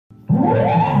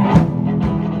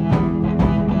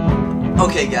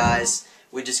Okay guys,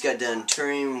 we just got done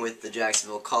touring with the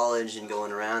Jacksonville College and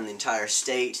going around the entire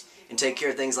state and take care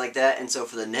of things like that. And so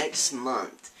for the next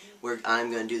month,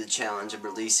 I'm going to do the challenge of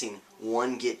releasing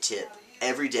one Git tip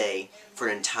every day for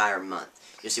an entire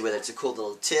month. You'll see whether it's a cool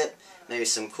little tip, maybe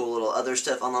some cool little other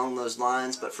stuff along those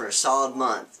lines, but for a solid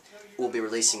month, we'll be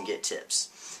releasing Git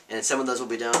tips. And some of those will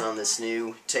be done on this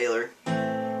new Taylor.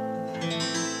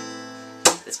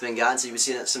 It's been gotten, so you'll be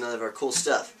seeing some of our cool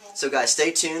stuff. So guys,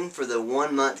 stay tuned for the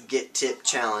 1 month Git tip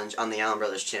challenge on the Allen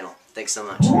Brothers channel. Thanks so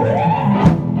much.